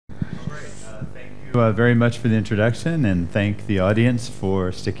Thank you very much for the introduction, and thank the audience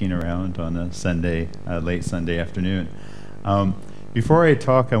for sticking around on a Sunday, late Sunday afternoon. Before I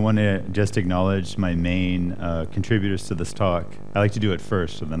talk, I want to just acknowledge my main contributors to this talk. I like to do it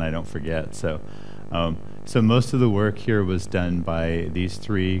first so then I don't forget. So most of the work here was done by these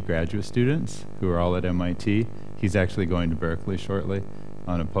three graduate students who are all at MIT. He's actually going to Berkeley shortly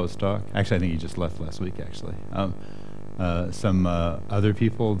on a postdoc. Actually, I think he just left last week, actually. Some other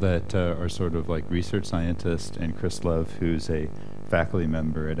people that are sort of like research scientists, and Chris Love, who's a faculty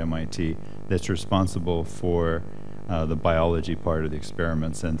member at MIT that's responsible for the biology part of the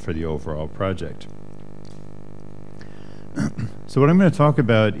experiments and for the overall project. So what I'm going to talk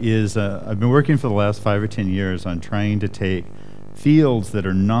about is I've been working for the last 5 or 10 years on trying to take fields that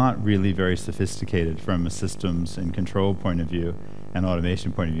are not really very sophisticated from a systems and control point of view and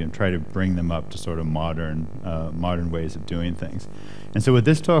automation point of view and try to bring them up to sort of modern ways of doing things. And so what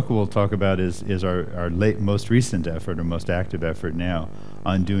this talk will talk about is our most recent effort, or most active effort now,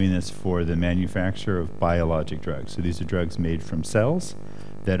 on doing this for the manufacture of biologic drugs. So these are drugs made from cells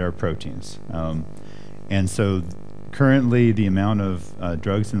that are proteins. And so currently the amount of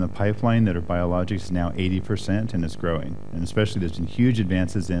drugs in the pipeline that are biologics is now 80%, and it's growing. And especially there's been huge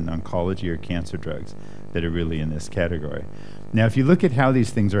advances in oncology or cancer drugs that are really in this category. Now, if you look at how these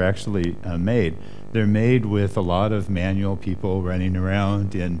things are actually made, they're made with a lot of manual people running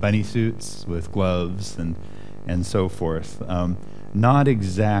around in bunny suits with gloves and so forth. Not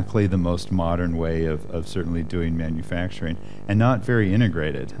exactly the most modern way of certainly doing manufacturing, and not very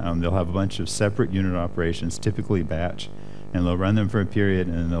integrated. They'll have a bunch of separate unit operations, typically batch, and they'll run them for a period,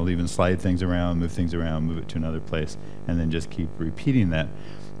 and then they'll even slide things around, move it to another place, and then just keep repeating that.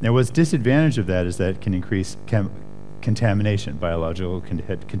 Now, what's disadvantage of that is that it can increase contamination, biological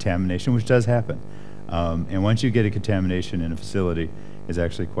contamination, which does happen. And once you get a contamination in a facility, it's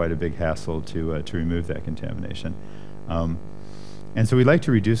actually quite a big hassle to remove that contamination. And so we like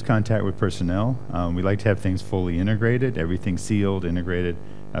to reduce contact with personnel. We like to have things fully integrated, everything sealed, integrated,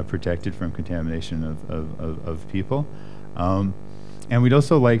 protected from contamination of people. And we'd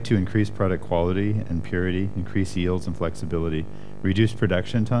also like to increase product quality and purity, increase yields and flexibility, reduce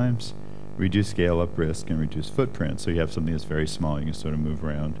production times, reduce scale-up risk, and reduce footprint. So you have something that's very small, you can sort of move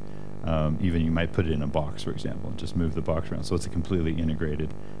around. Even you might put it in a box, for example, and just move the box around. So it's a completely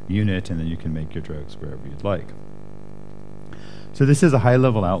integrated unit, and then you can make your drugs wherever you'd like. So this is a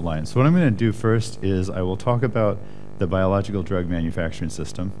high-level outline. So what I'm going to do first is I will talk about the biological drug manufacturing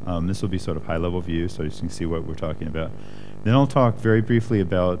system. This will be sort of high-level view, so you can see what we're talking about. Then I'll talk very briefly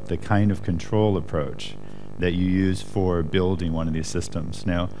about the kind of control approach that you use for building one of these systems.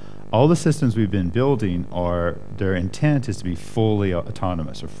 Now, all the systems we've been building their intent is to be fully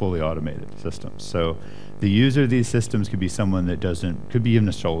autonomous or fully automated systems. So the user of these systems could be someone that could be even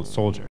a soldier.